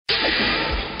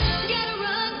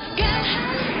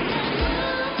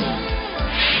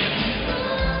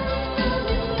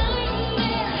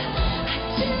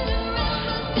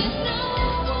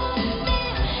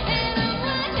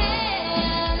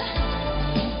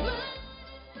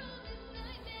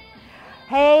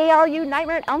all you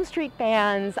Nightmare on Elm Street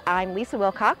fans. I'm Lisa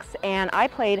Wilcox, and I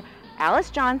played Alice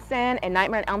Johnson in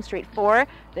Nightmare on Elm Street 4,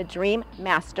 The Dream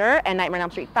Master, and Nightmare on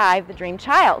Elm Street 5, The Dream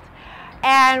Child.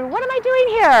 And what am I doing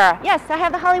here? Yes, I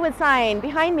have the Hollywood sign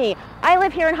behind me. I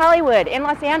live here in Hollywood, in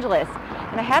Los Angeles,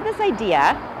 and I have this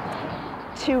idea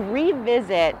to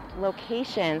revisit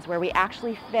locations where we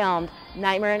actually filmed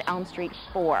Nightmare on Elm Street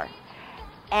 4.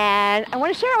 And I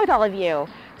want to share it with all of you.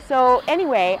 So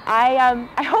anyway,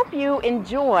 I hope you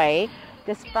enjoy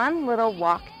this fun little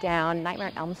walk down Nightmare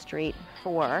on Elm Street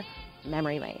 4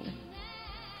 memory lane.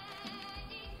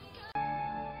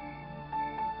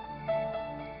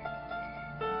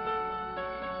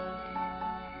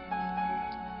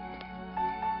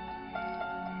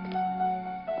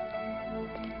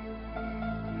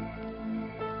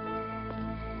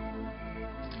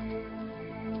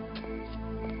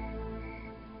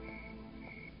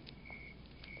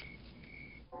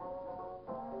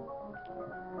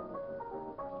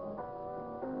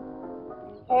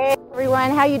 Hey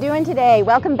everyone, how you doing today?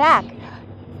 Welcome back.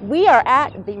 We are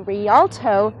at the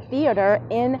Rialto Theater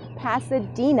in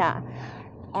Pasadena,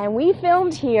 and we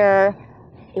filmed here.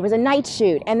 It was a night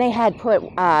shoot, and they had put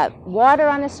water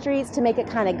on the streets to make it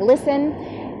kind of glisten.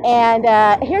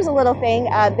 And here's a little thing.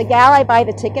 The gal I buy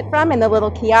the ticket from in the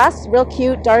little kiosk, real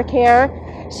cute, dark hair.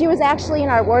 She was actually in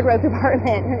our wardrobe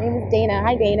department. Her name is Dana.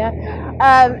 Hi, Dana.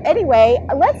 Anyway,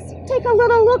 let's take a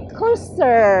little look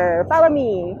closer. Follow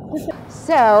me.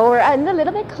 So we're a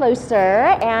little bit closer,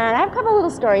 and I have a couple little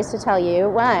stories to tell you.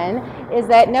 One is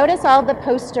that notice all the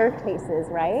poster cases,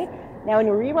 right? Now, when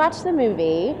you rewatch the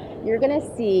movie, you're going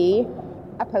to see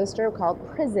a poster called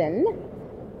Prison,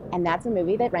 and that's a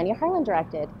movie that Renny Harlin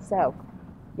directed. So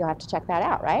you'll have to check that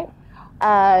out, right?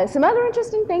 Some other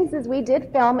interesting things is we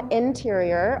did film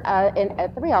interior at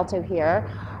the Rialto here,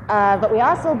 but we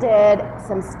also did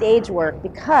some stage work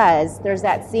because there's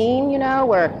that scene, you know,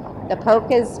 where the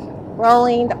Coke is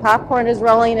rolling, the popcorn is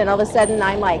rolling, and all of a sudden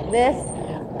I'm like this.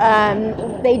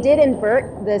 They did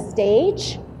invert the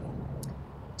stage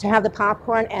to have the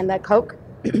popcorn and the Coke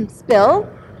spill,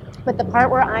 but the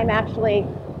part where I'm actually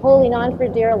holding on for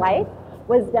dear life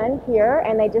was done here,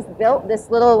 and they just built this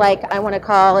little, like, I want to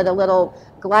call it a little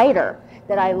glider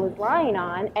that I was lying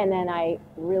on, and then I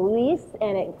release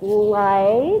and it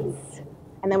glides,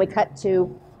 and then we cut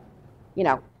to, you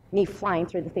know, me flying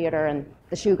through the theater, and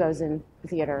the shoe goes in the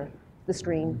theater, the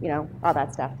screen, you know, all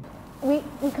that stuff. We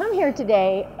come here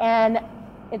today, and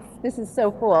this is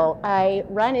so cool. I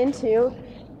run into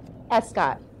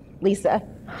Escott, Lisa.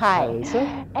 Hi.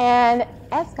 Lisa. And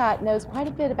Escott knows quite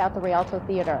a bit about the Rialto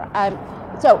Theater.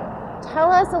 So tell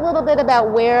us a little bit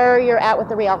about where you're at with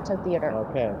the Rialto Theater.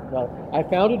 Okay. Well, I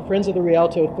founded Friends of the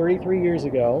Rialto 33 years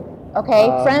ago. Okay.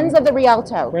 Friends of the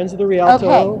Rialto.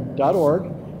 Friendsoftherialto.org.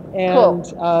 Okay. And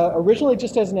cool. Originally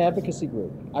just as an advocacy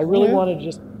group. I really wanted to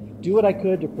just do what I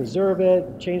could to preserve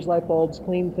it, change light bulbs,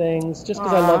 clean things, just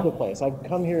because I love the place. I've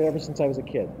come here ever since I was a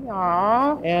kid.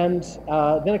 Aww. And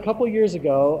then a couple years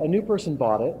ago, a new person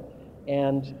bought it.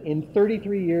 And in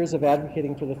 33 years of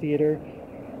advocating for the theater,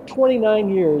 29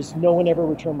 years, no one ever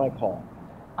returned my call.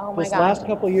 Oh my This gosh. last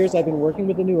couple of years, I've been working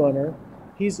with the new owner.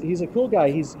 He's a cool guy.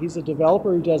 He's a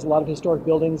developer who does a lot of historic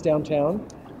buildings downtown.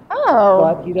 Oh.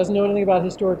 But he doesn't know anything about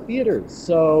historic theaters,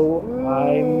 so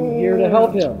I'm here to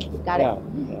help him. Got it.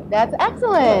 Yeah. That's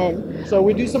excellent. So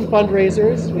we do some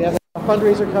fundraisers. We have a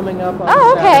fundraiser coming up on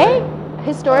okay. Saturday.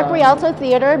 Historic Rialto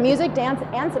Theater, music, dance,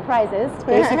 and surprises.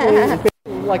 Basically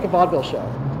like a vaudeville show.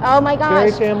 Oh my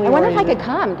gosh. Very family I wonder if I oriented. could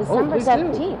come December please do.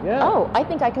 17th. Yeah. Oh, I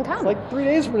think I can come. It's like 3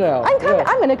 days from now. I'm coming. Yeah.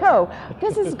 I'm going to go.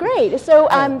 This is great. So,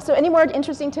 so any more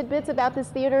interesting tidbits about this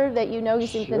theater that you know? You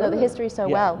seem to know the history so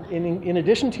well. In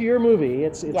addition to your movie,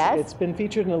 it's been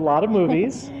featured in a lot of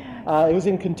movies. It was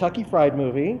in Kentucky Fried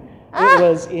Movie. It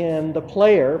was in The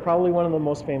Player, probably one of the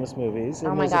most famous movies.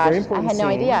 Oh my gosh, a very I important had no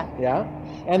scene. idea. Yeah,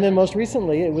 and then most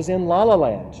recently, it was in La La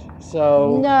Land.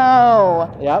 So no.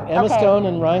 Yeah, Emma Stone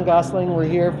and Ryan Gosling were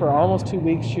here for almost 2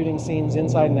 weeks shooting scenes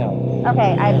inside and out.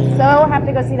 Okay, I so have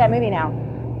to go see that movie now.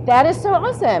 That is so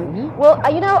awesome. Well,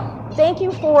 you know, thank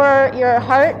you for your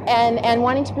heart and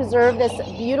wanting to preserve this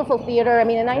beautiful theater. I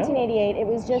mean, in 1988, it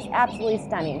was just absolutely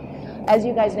stunning, as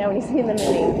you guys know when you see the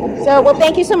movie. So, well,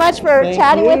 thank you so much for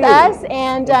chatting with us.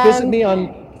 And visit me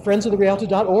on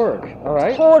friendsoftherialto.org, all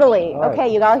right? Totally. All right.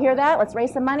 Okay, you all hear that? Let's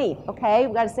raise some money, okay?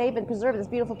 We've got to save and preserve this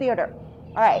beautiful theater.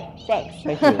 All right, thanks.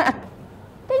 Thank you.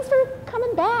 Thanks for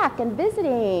coming back and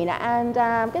visiting, and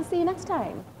I'm going to see you next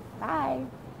time. Bye.